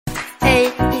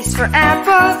for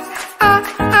apple,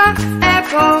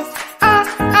 apple,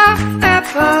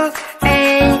 apple. A,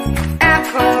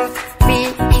 apple. B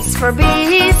is for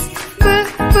bees,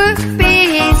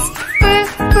 bees,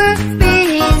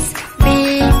 bees. B,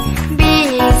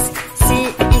 bees. C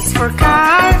is for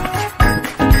car,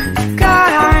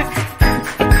 car.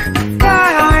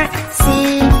 C,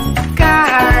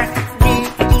 car. D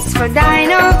is for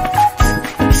dino,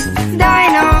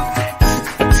 dino.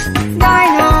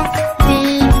 D,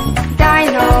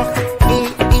 dino. E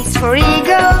is for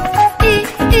eagle,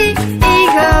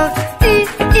 eagle.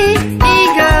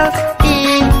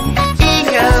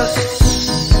 Eagle.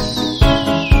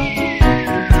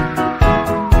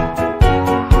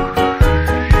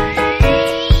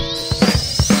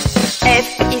 F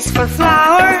is for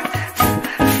flower,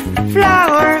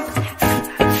 flower.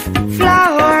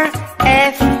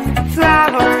 F,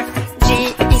 flower. G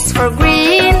is for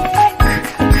green,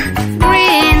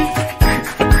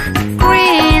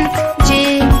 G,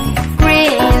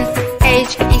 green.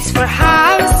 H is for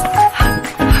house,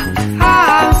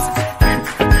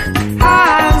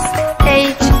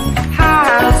 H,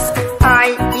 house. I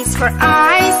is for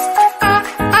eyes,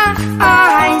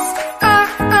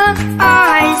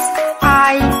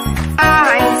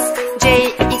 eyes. J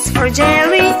is for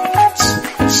jelly,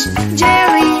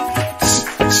 jelly.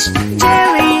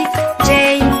 J,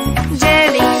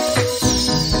 jelly.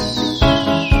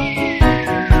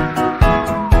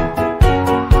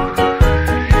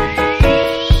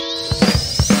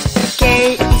 K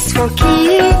is for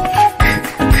key,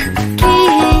 key.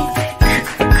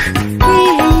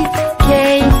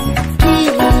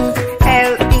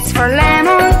 L is for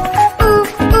lemon,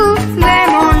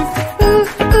 lemon.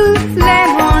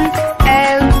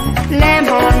 L,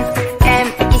 lemon. M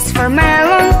is for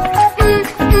melon,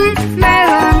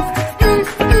 melon.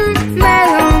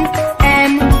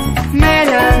 M,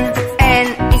 melon. N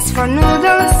is for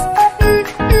noodles,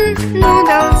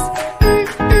 noodles.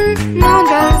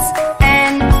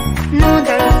 N,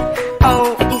 noodle. O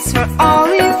is for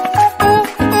olive,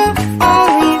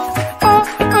 olive.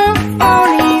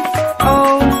 Olive.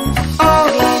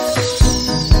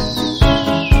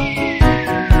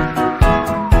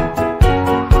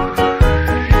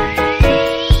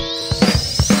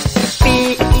 P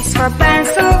is for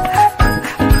pencil,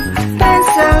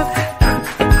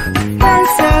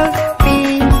 P,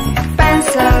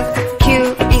 pencil. Q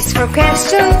is for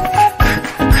question,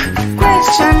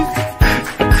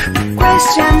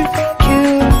 Q,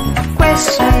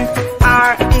 question.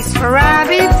 R is for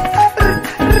rabbit,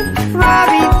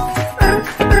 rabbit.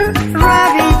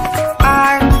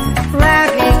 R,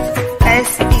 rabbit.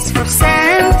 S is for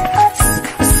sand,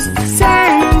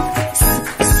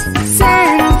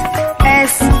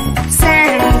 S,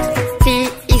 sand. T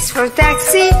is for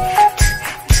taxi,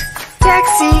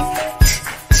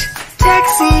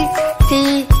 T,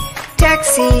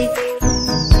 taxi.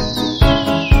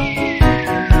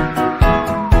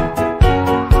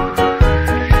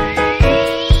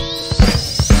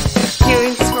 U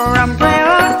is for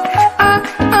umbrella,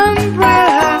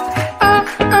 umbrella.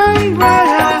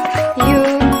 U,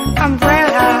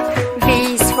 umbrella. V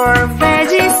is for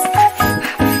veggies,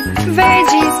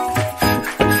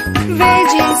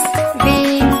 V,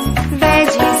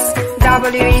 veggies.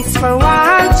 W is for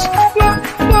watch,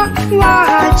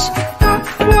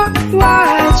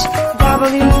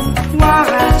 W,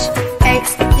 watch. X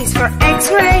is for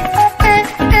X-ray,